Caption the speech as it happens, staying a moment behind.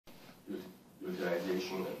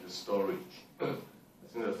utilization and the storage. I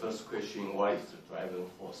think the first question, what is the driving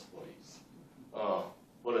force for this?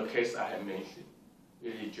 For the case I have mentioned,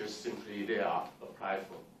 it is just simply they are applied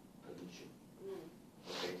for permission.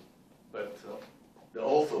 Okay, but the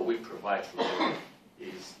offer we provide to them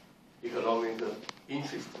is economically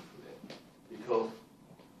interesting to them because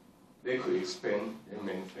they could expand their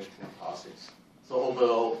manufacturing process. So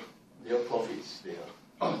overall, their profit is there,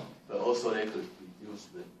 but also they could reduce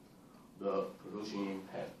the pollution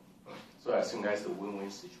impact. So I think that's a win-win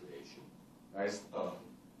situation. That's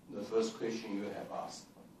the first question you have asked.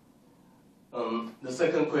 The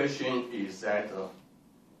second question is that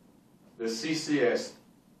the CCS,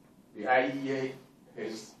 the IEA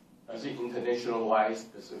has, I think international-wise,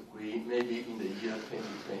 has agreed maybe in the year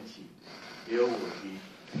 2020, there will be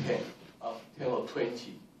 10 or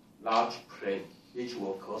 20 large planes, which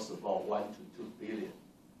will cost about 1 to 2 billion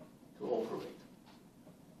to operate.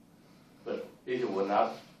 But it will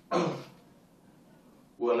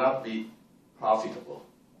not be profitable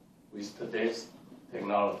with today's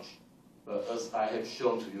technology. But as I have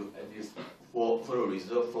shown to you, at least for the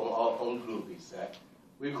result from our own group, is that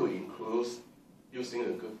we could include, using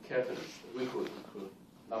a good catalyst, we could include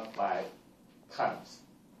not by times,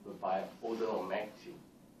 but by order of magnitude.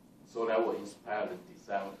 So that will inspire the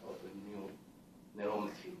design of a new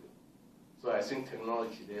nanomaterial. So I think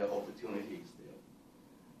technology there, opportunity is there.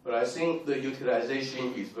 But I think the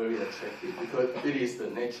utilization is very attractive because it is the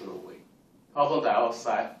natural way. Carbon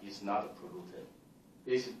dioxide is not a pollutant.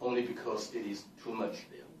 It's only because it is too much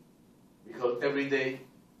there. Because every day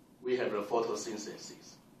we have the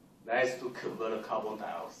photosynthesis. That is to convert the carbon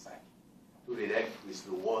dioxide to react with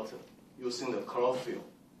the water using the chlorophyll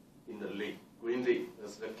in the leaf, green leaf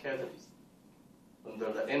as the catalyst. And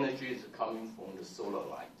the energy is coming from the solar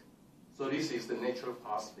light. So this is the natural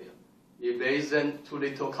path there. If there isn't too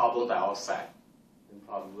little carbon dioxide, then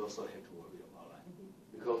probably we also have to worry about that.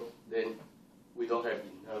 Because then we don't have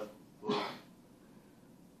enough food.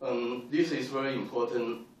 This is very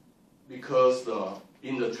important because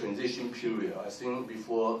in the transition period, I think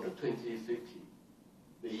before the 2050,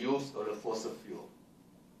 the use of the fossil fuel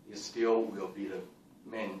is still will be the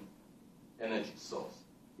main energy source.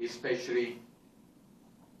 Especially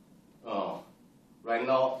right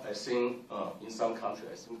now, I think in some countries,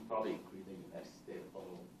 I think probably including the United States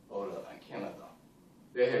or Canada,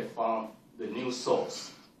 they have found the new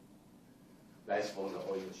source that's from the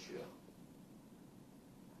oil shale,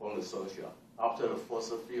 from the soil shale. After the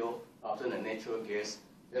fossil fuel, after the natural gas,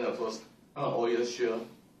 then of course oil shale,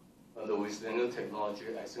 and with the new technology,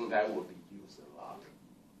 I think that will be used a lot.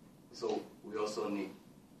 So we also need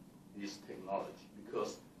this technology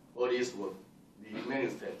because all this will be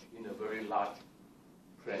manufactured in a very large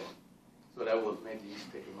plant. So that will make this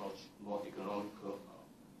technology more economical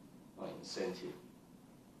incentive.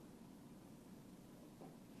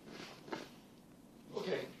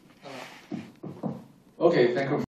 Okay, thank you.